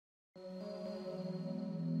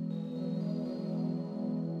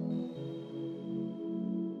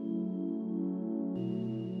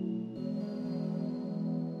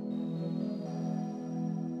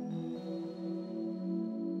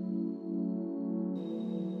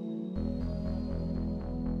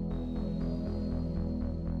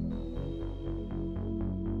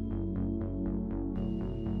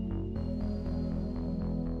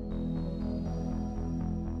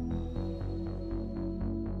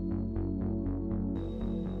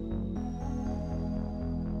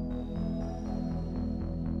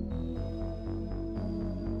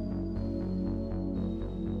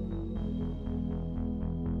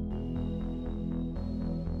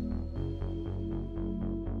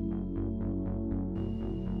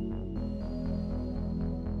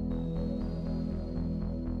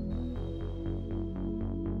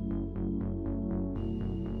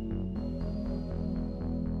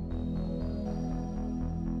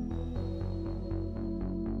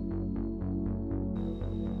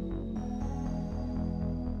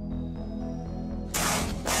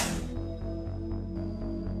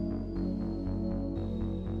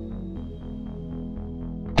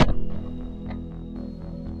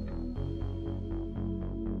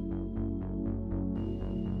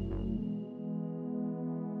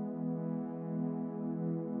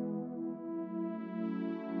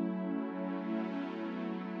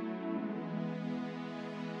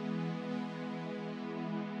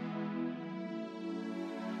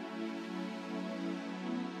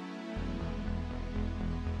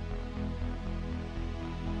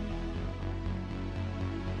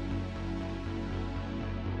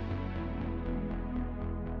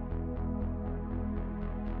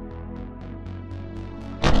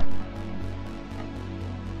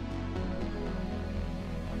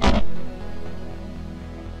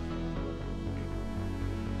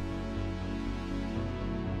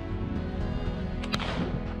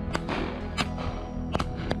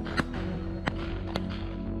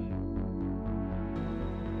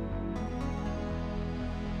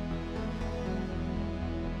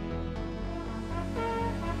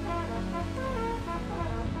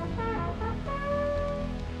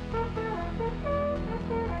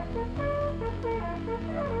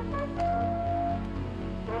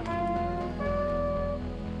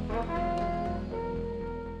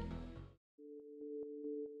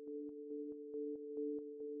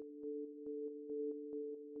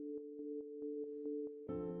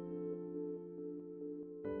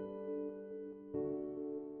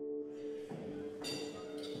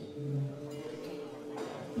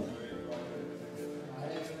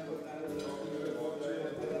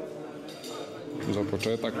Za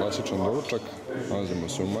početak klasičan doručak, nalazimo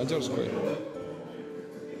se u Mađarskoj.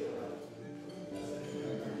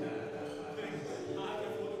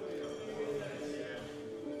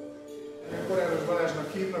 Koráros Balázsnak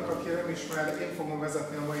hívnak, aki nem ismer, én fogom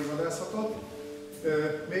vezetni a mai vadászatot.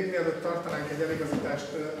 Még mielőtt tartanánk egy eligazítást,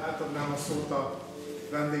 átadnám a szót a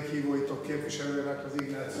vendéghívóitok képviselőjének, az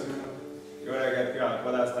Ignációnak. Jó reggelt kívánok,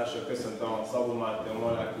 vadásztársak! Köszöntöm a Szabó Máté, a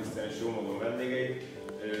Molnár Krisztián és Jómagom vendégeit.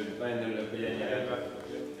 Nagyon örülök, hogy ennyire elvett.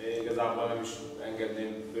 Igazából nem is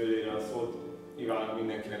engedném fölírni a szót. Kívánok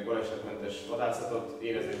mindenkinek balesetmentes vadászatot,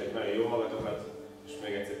 érezzétek nagyon jó magatokat, és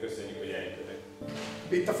még egyszer köszönjük, hogy eljöttetek.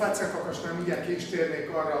 Itt a Fácánfakasnál mindjárt ki is térnék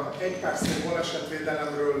arra, egy pár szó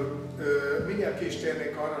balesetvédelemről, mindjárt ki is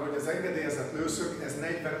térnék arra, hogy az engedélyezett lőszög, ez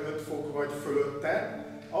 45 fok vagy fölötte.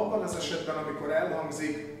 Abban az esetben, amikor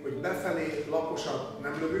elhangzik, hogy befelé laposat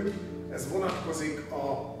nem lövünk, ez vonatkozik a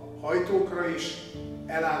hajtókra is,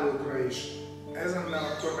 elállókra is. Ezennel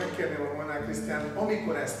akkor megkérném a Molnár Krisztián,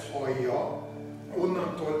 amikor ezt hallja,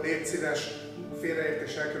 onnantól légy szíves,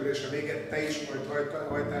 félreértés elkerülése véget, te is majd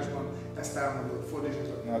hajtásban ezt elmondod, fordítsd.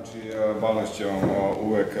 Znači, Balans će vam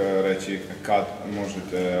uvek reći kad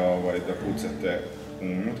možete da pucate u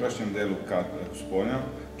unutrašnjem delu, kad spolja.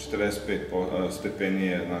 45 stepeni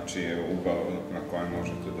je znači ugao na kojem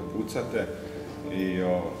možete da pucate i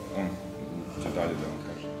on će dalje da vam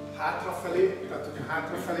kaže. Hátrafelé, tehát hogyha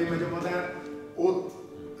hátrafelé megy a madár, ott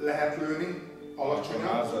lehet lőni,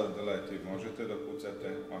 alacsonyan. Nazad leti, možete da pucate,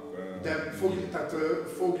 ako je... De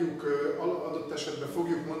fogjuk, adott esetben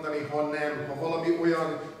fogjuk mondani, ha nem, ha valami olyan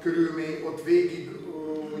körülmény ott végig,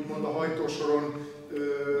 úgymond a hajtósoron,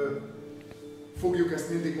 fogjuk ezt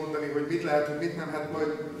mindig mondani, hogy mit lehet, hogy mit nem, hát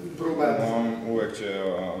majd próbálni. Uvek će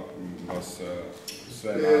vas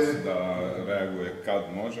sve nas da reaguje kad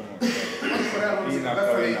možemo. Akkor elhangzik,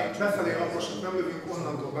 befelé laposat nem lövünk,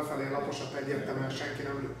 onnantól befelé laposat egyértelműen senki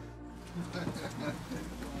nem lő.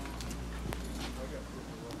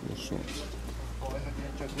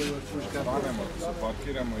 Stanemo, se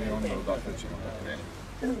parkiramo i onda odatle ćemo da krenemo.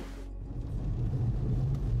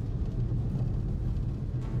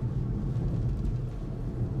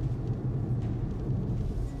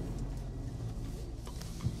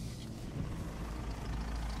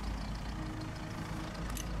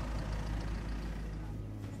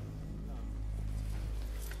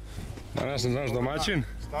 Danas sam naš domaćin.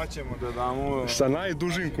 Staćemo da damo... Sa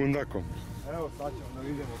najdužim kundakom. Evo, sad ćemo da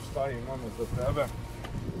vidimo šta imamo za tebe.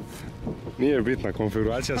 Nije bitna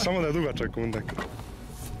konfiguracija, samo da je dugačak kundak.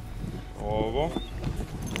 Ovo.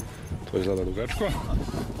 To izgleda dugačko.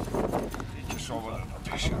 Ti ćeš ovo da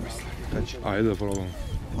napiši, ja mislim. Ajde da probamo.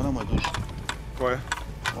 Ona mu je duža. Koje?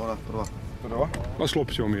 Ova prva. Prva? Pa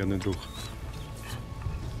sklopit ćemo mi jedno i drugo.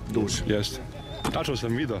 Duže. Jeste. Tačno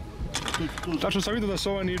sam vidio. Tačno sam vidio da se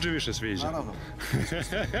ova niđe više sviđa. Naravno.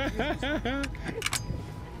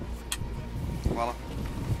 Hvala.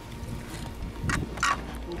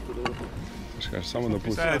 Kaži, samo da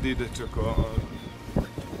pucam. Sedi dečko.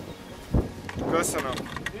 Kasana.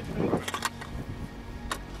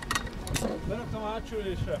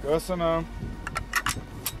 Kasana.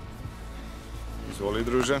 Izvoli,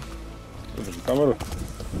 druže. Drži kameru.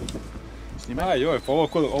 Snimaj. Aj joj, pa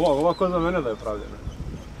ovo ko za mene da je pravljeno.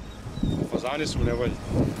 Fazani su u nevolji.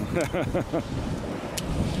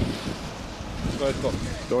 To je to.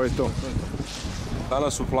 To je to.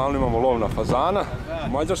 Danas u planu imamo lov na fazana. U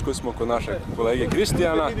Mađarskoj smo kod našeg kolege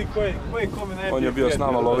Kristijana. On je bio s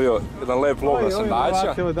nama lovio jedan lep lov na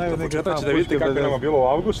sandaća. Za početak ćete vidjeti kako je nama bilo u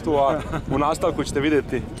avgustu, a u nastavku ćete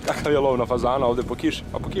vidjeti kakav je lov na fazana ovdje po kiši.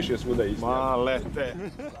 A po kiši je svuda isti. Malete.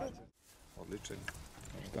 Odličan.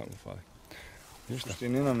 Šta mu fali? Ništa.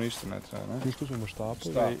 Ni nam ništa ne treba, ne? Ništa ćemo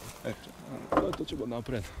štapove i eto. To ćemo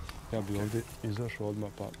napred. Ja bi ovdje izašao odmah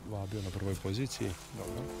pa vabio na prvoj poziciji.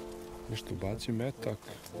 Dobro. Ništa, ubaci metak,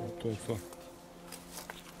 to je to.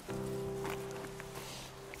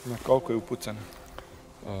 Na koliko je upucano?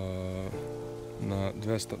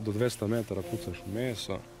 Do 200 metara pucaš u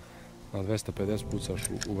meso, na 250 pucaš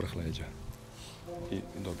u vrh leđa i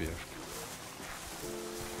dobijaš ga.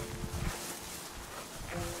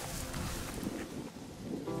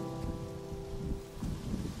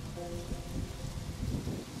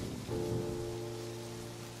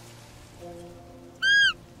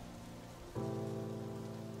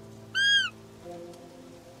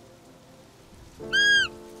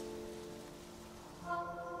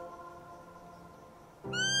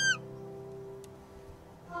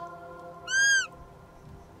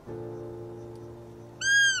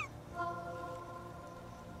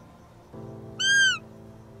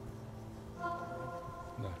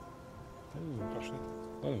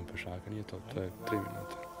 Odemo pešaka, nije to, to je 3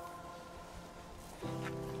 minuta.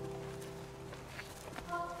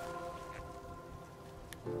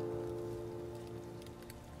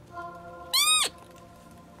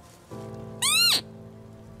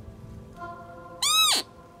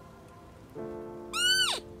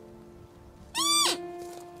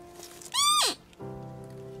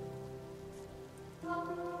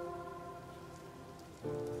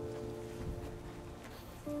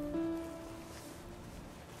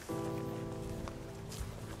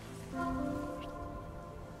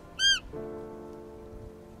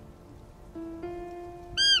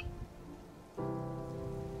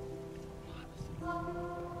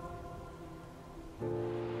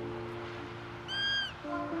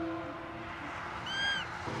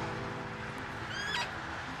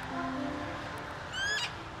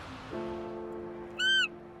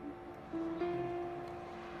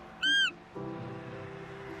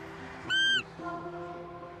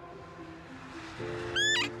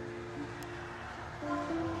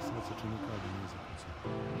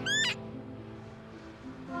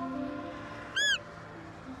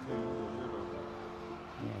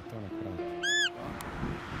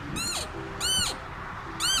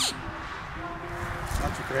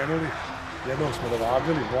 Krenuli, jednom smo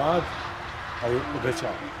dovabili, mlad, ali obećao.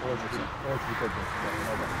 Ovo ću biti to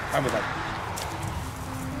dobro. Ajmo dalje.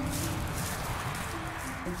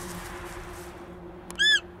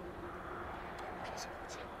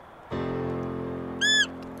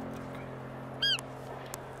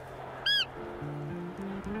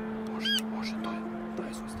 Može, to je.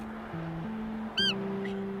 Daj sustav.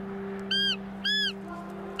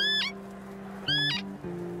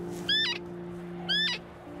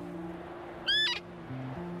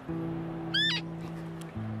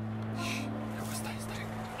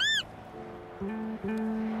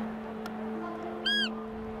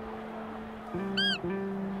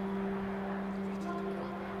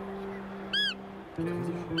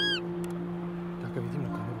 Da ga vidim na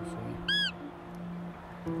kameru svoju.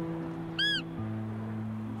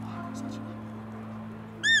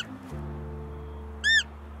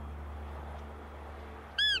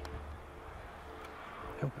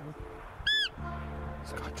 Evo ga, evo.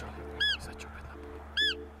 Skaču ali, sad će opet napad.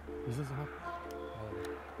 Izlazi napad.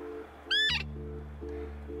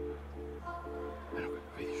 Evo ga,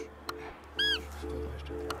 vidiš.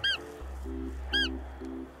 124.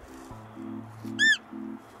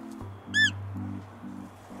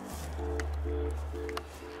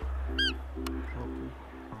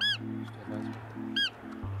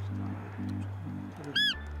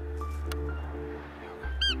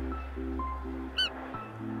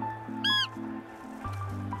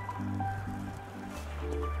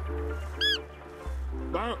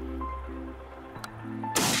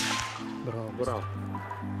 Bravo. Bravo.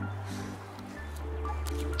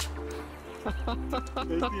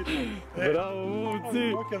 Bravo, momci!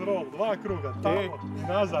 Rock'n'roll, 2 kruga, tamo i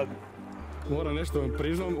nazad. Moram nešto vam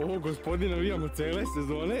priznam, ovog gospodina vijamo cele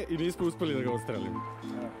sezone i nismo uspjeli da ga odstrelimo.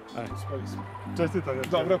 Uspjeli smo. Čestitam,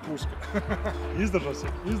 dobra puška. Izdržao si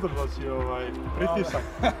pritisak.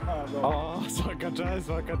 Svaka čast.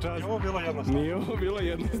 Nije ovo bilo jednostavno. Nije ovo bilo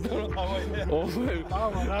jednostavno. Ovo je...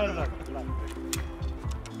 Tamo nazad.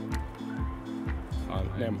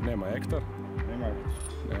 Nema Ektor. Nema.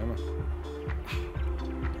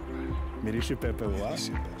 Miriši Pepe u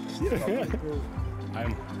vas.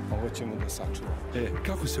 Ajmo. Ovo ćemo da sačuvamo.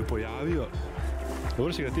 Kako se pojavio?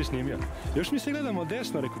 Dobro si ga ti snimio. Još mi se gledamo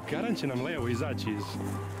desno, rekao, Karan će nam levo izaći iz...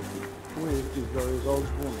 Iz ovog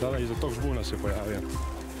žbuna. Da, iza tog žbuna se pojavio.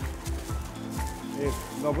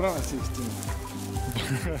 Dobro nas je istina.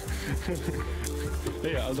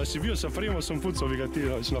 Ali da si bio sa Primosom, pucao bi ga ti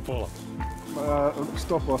već na pola.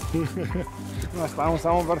 100%. Znaš,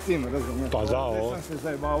 samo vrtimo, razumiješ? Pa da, ovo. Ja sam se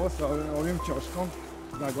zajebavao sa ovim ćoškom,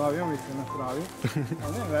 zaglavio mi se na travi,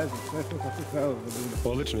 ali ne veze, sve to kako trebalo da bude.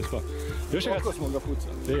 Odlično ispa. Koliko smo ga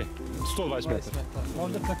pucali? 120 metara.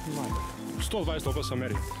 Možda čak i manje. 120 toliko sam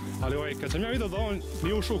merio. Ali kad sam ja vidio da on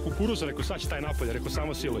nije ušao u kukuruza, rekao sad će taj napolje, rekao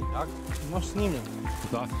samo siluj. Imaš snimljen?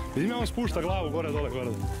 Da. Vidim ja on spušta glavu gore dole.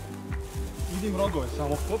 Vidim rogove,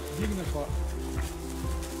 samo hop, digne pa...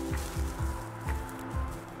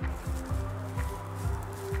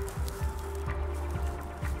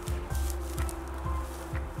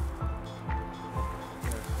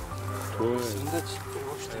 Mislim da će to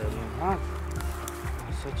uopšte nema.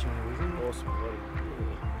 Sad ćemo vidjeti. 8 gore.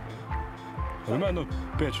 Ali ima jedno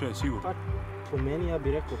 5-6 sigurno. Pa, po meni ja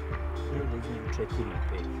bih rekao negdje između 4 i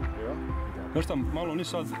 5. Ja? Znaš šta, malo oni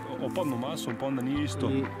sad opadnu masom, pa onda nije isto.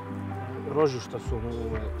 I rožišta su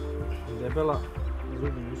debela,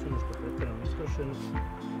 zubi nisu nešto pretjerano iskršeni.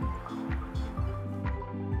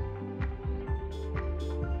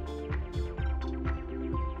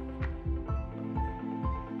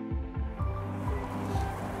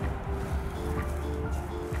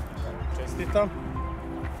 čestitam.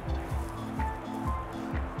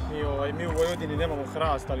 Mi u Vojvodini nemamo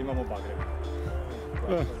hrast, ali imamo bagreme.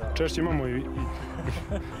 Češće imamo i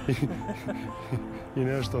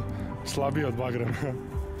nešto slabije od bagrema,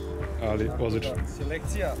 ali odlično.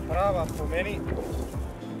 Selekcija prava po meni,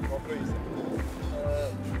 dobro izgleda.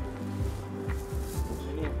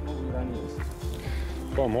 Mogu i ranije.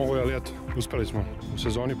 Pa mogu, ali eto, uspeli smo u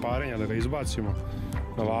sezoni parenja da ga izbacimo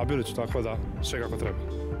na vabilicu, tako da sve kako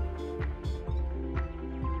treba.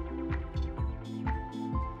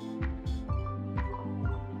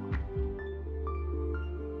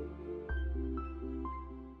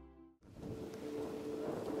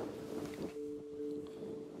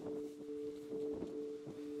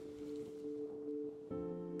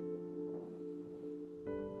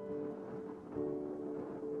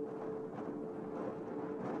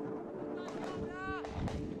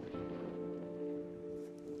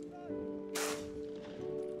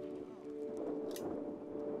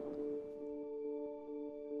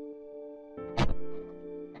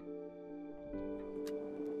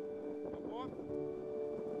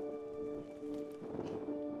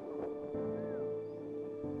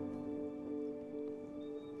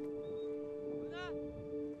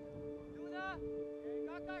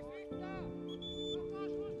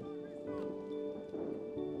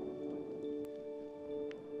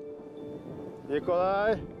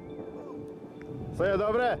 Nikolaj, sve je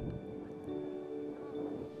dobre?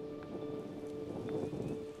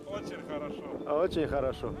 Очень хорошо. Очень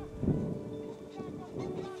хорошо.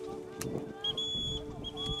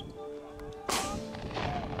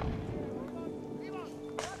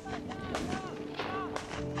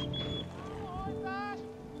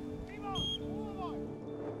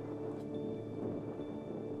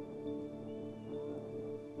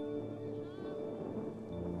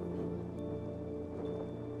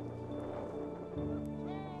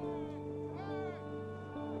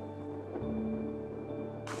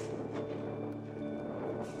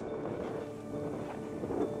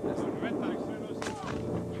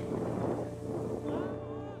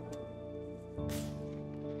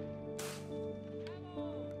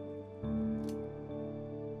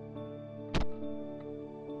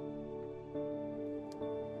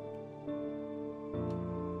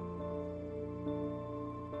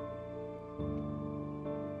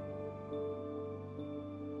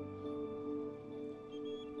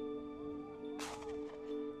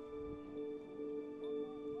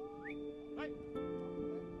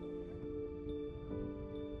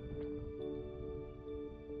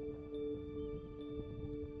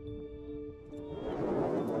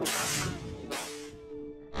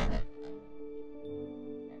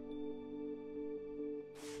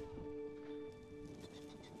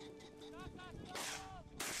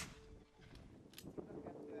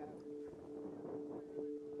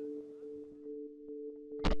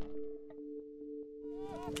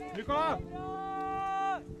 Nikola!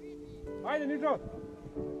 Ajde, Niko!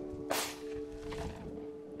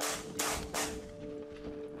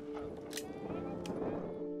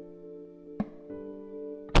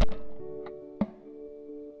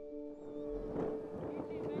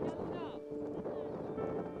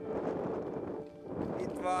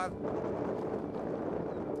 Itt van.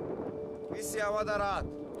 Viszi a madarat,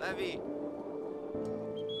 ne vi.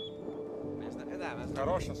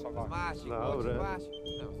 Хороша собака. Másik, Dobre. másik.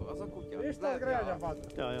 Nem, az a kutya. Ništa od grejanja, bad.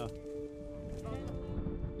 Ja, ja.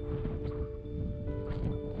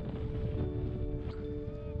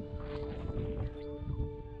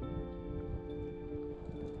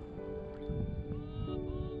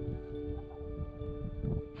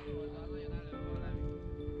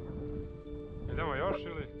 Idemo još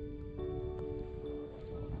ili?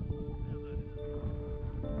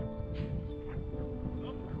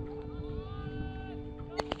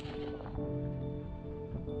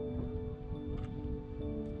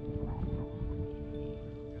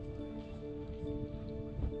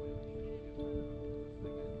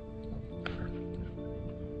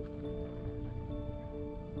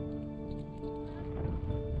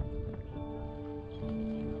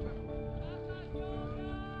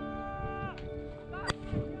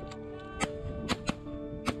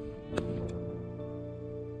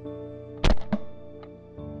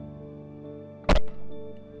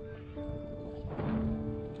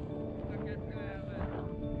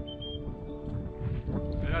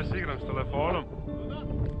 Ja se igram s telefonom.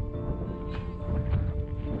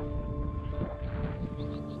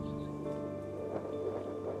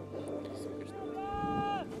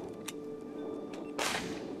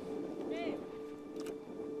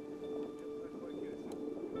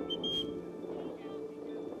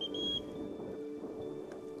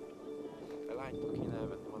 A lánytól kéne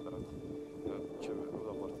elvenni madarat.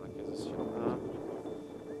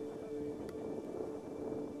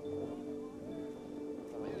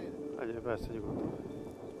 Jebe, sad je gotovo.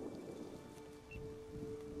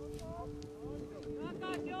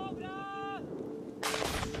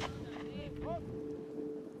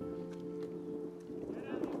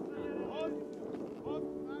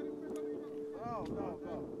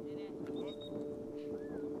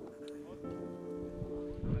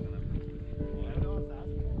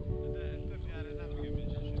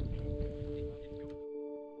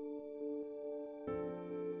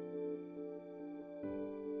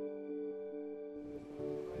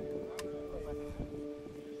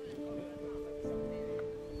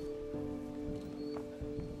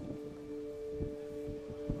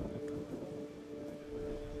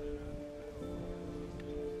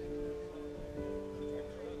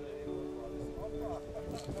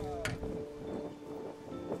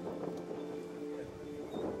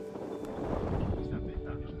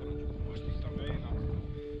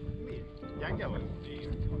 Gyenge vagy?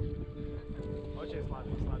 Hogy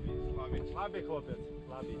Slabi chłopiec,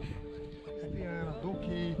 slabi. Ilyen,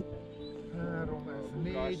 doki, 3, ez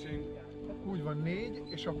 4, úgy van 4,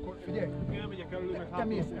 és akkor figyelj, Elmegyek elő, meg te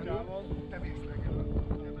mész elő, te mész legelő,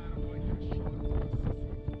 ugye már a bajtás sor, jó,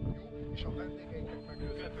 és a vendégeiket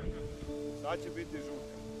megőzhetünk. Sad će biti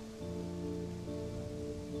žuti.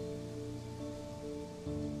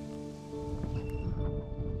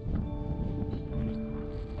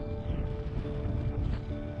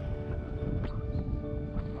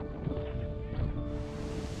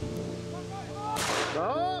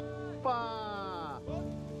 Opa!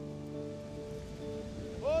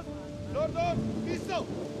 Nordon, pisao!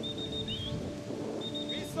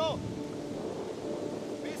 Pisao!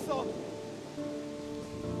 Pisao!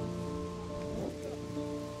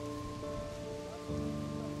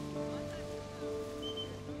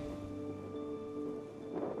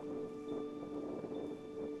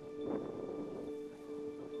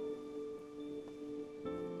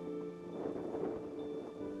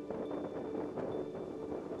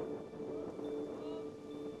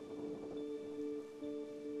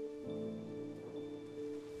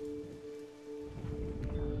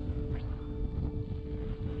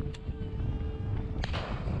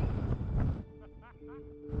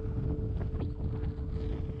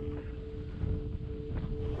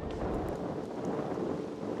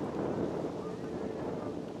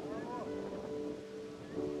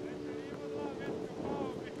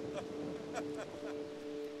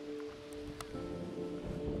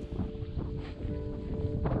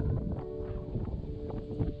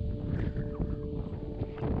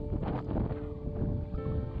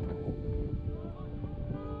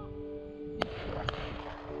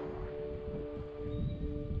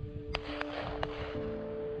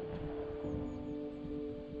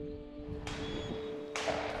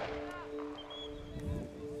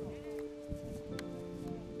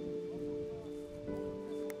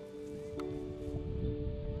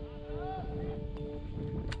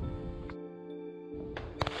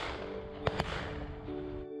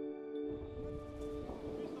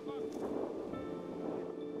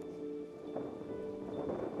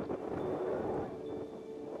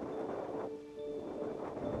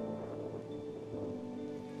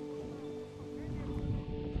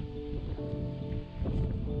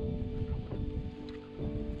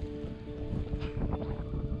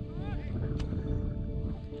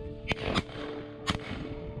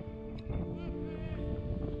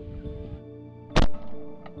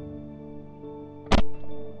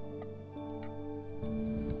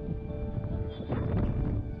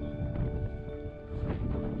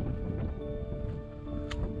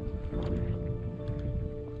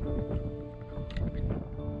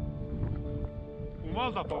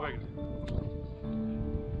 Można polegli.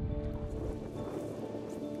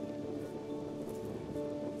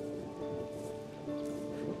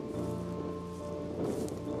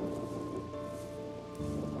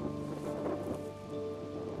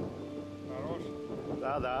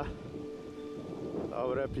 Da.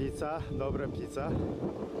 Dobra pizza.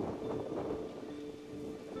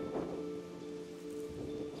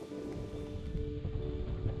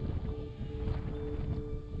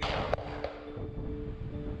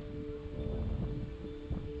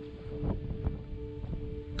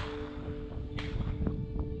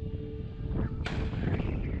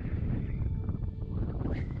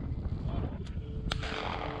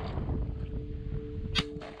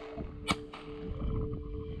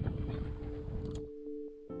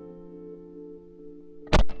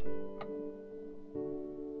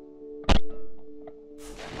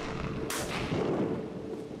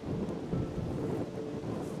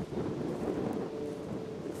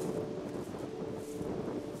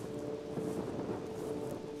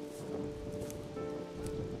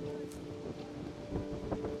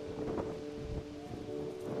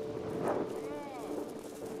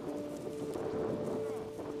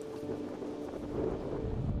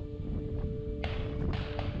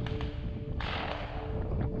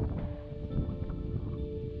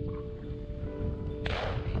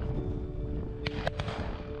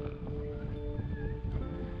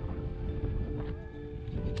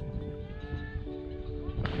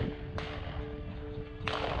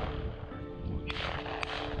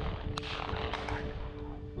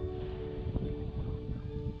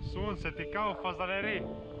 se ti kao fazaneriji.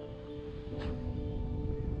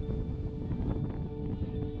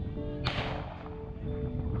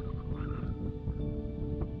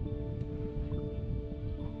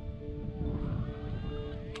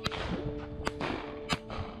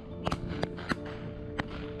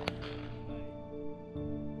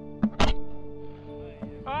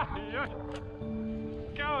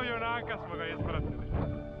 Kao junaka smo ga ispratili.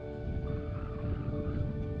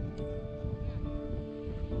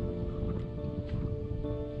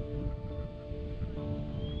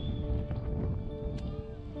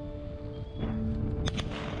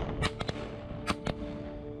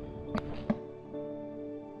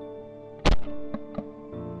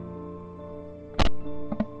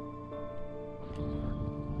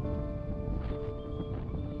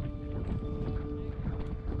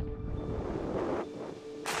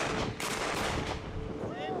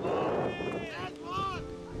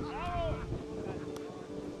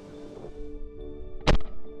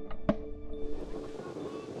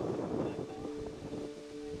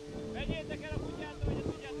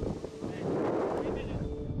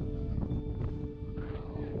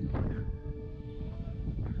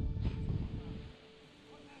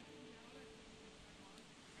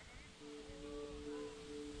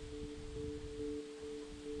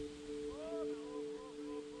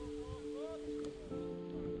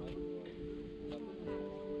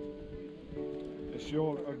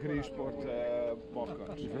 Your grisport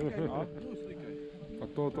bakat. Pa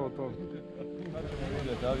to.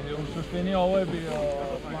 U suštini ovo je bio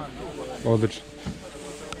plan. Odlično.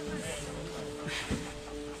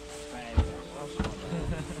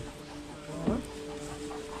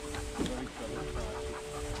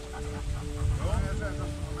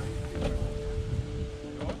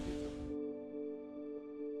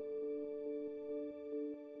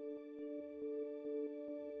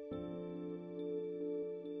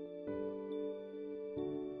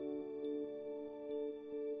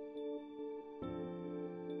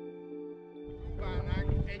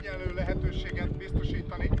 Egyenlő lehetőséget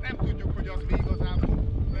biztosítani. Nem tudjuk, hogy az mi igazából,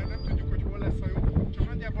 mert nem tudjuk, hogy hol lesz a jó. Csak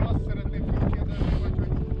nagyjából azt szeretném felkérdezni, hogy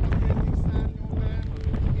egyik szárnyóben...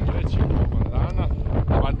 Treći pogon dana,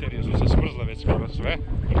 baterije su se smrzle već skoro sve.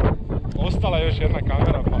 Ostala je još jedna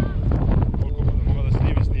kamera, pa koliko budem mogao da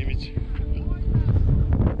snimit će.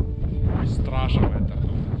 Strašan vetar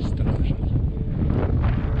tu, strašan.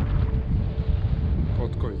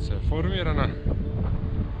 Potkovica je formirana.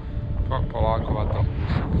 Pa polako vata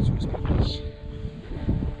kad su ispred nas.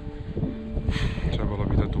 Trebalo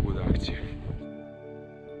bi da tu bude akcija.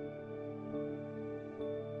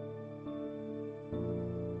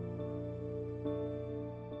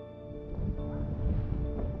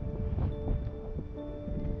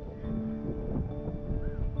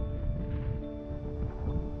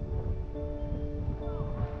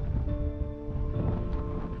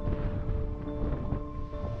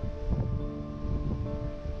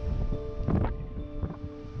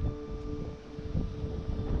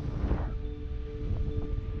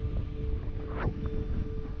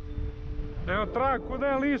 Evo trak, kuda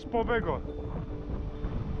je lis pobego?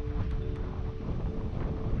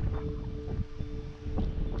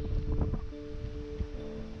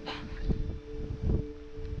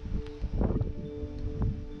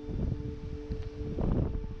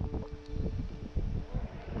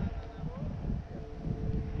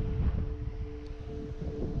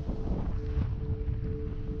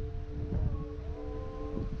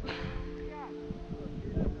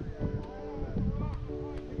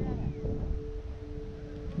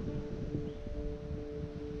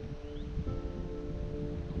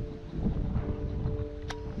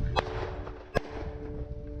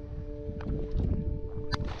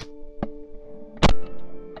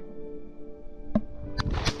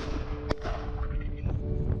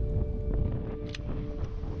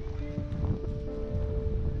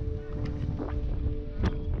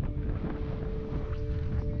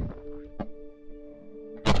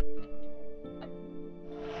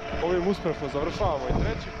 Ovim uspješno završavamo i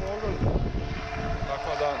treći pogon,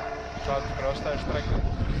 tako da sad preostaje štreka.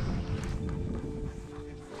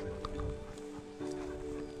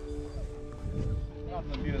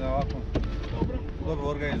 Vratno bio da ovako dobro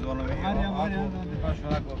organizovano i ovako, baš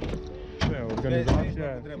onako...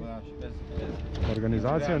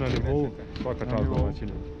 Organizacija na nivou svaka čast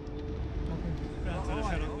domaćina.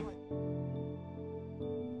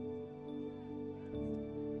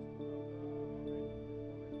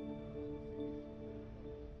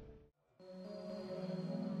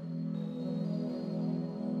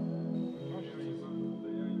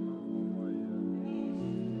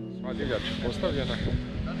 Sva divljač je postavljena.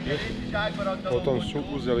 Potom su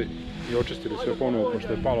uzeli i očistili sve ponovo,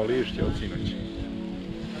 pošto je palo lišće od sinoći.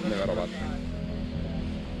 Neverovatno.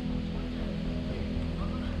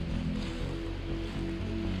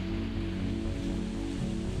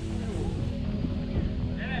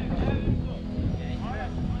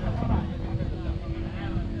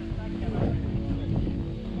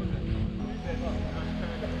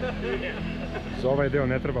 Za ovaj deo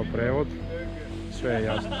ne treba prevod, sve je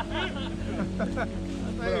jasno.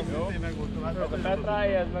 Petra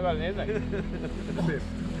je, ez meg az nézek.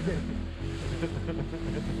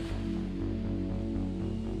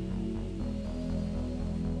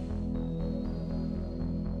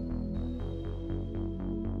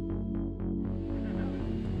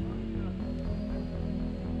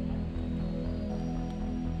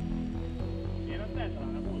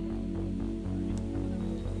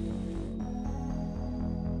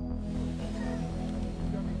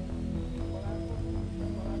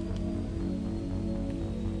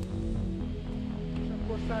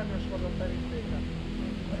 Szárnyas van a terítéken.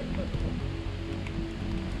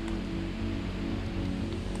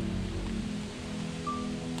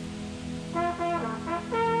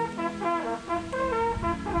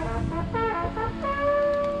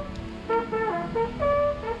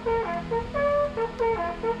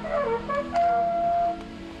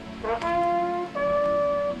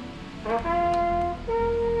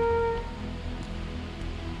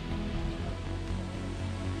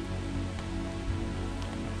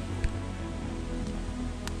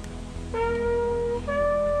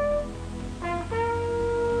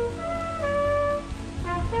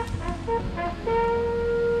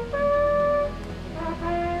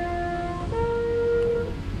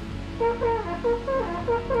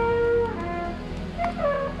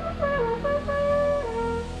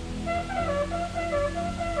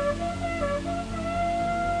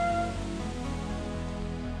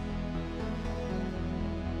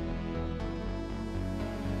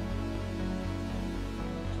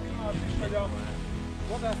 Hogy a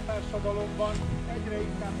vadásztársadalomban egyre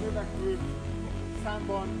inkább növekvő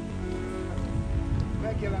számban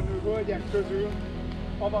megjelenő völgyek közül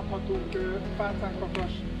avathatunk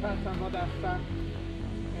fácánkakas, fácánvadásztán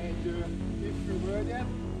egy ifjú völgyet.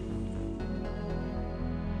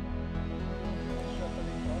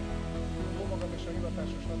 Jó magam és a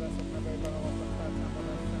hivatásos vadászok neveiben avatott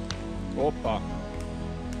fácánvadásztán. Hoppa!